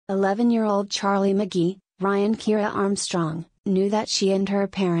11-year-old Charlie McGee, Ryan Kira Armstrong, knew that she and her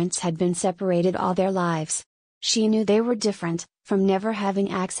parents had been separated all their lives. She knew they were different, from never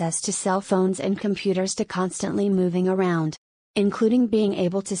having access to cell phones and computers to constantly moving around, including being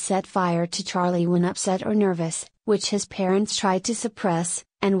able to set fire to Charlie when upset or nervous, which his parents tried to suppress,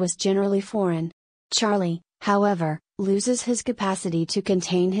 and was generally foreign. Charlie, however, loses his capacity to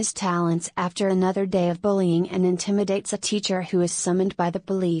contain his talents after another day of bullying and intimidates a teacher who is summoned by the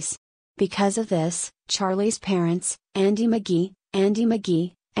police. Because of this, Charlie's parents, Andy McGee, and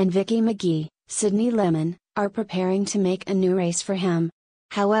Vicky McGee, Sydney Lemon, are preparing to make a new race for him.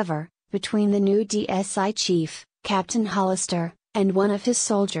 However, between the new DSI chief, Captain Hollister, and one of his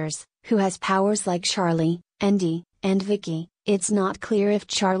soldiers, who has powers like Charlie, Andy, and Vicky, it's not clear if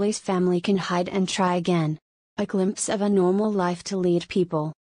Charlie's family can hide and try again. A glimpse of a normal life to lead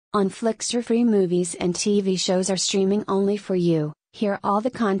people. On Flixtor, free movies and TV shows are streaming only for you. Here all the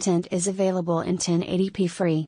content is available in 1080p free.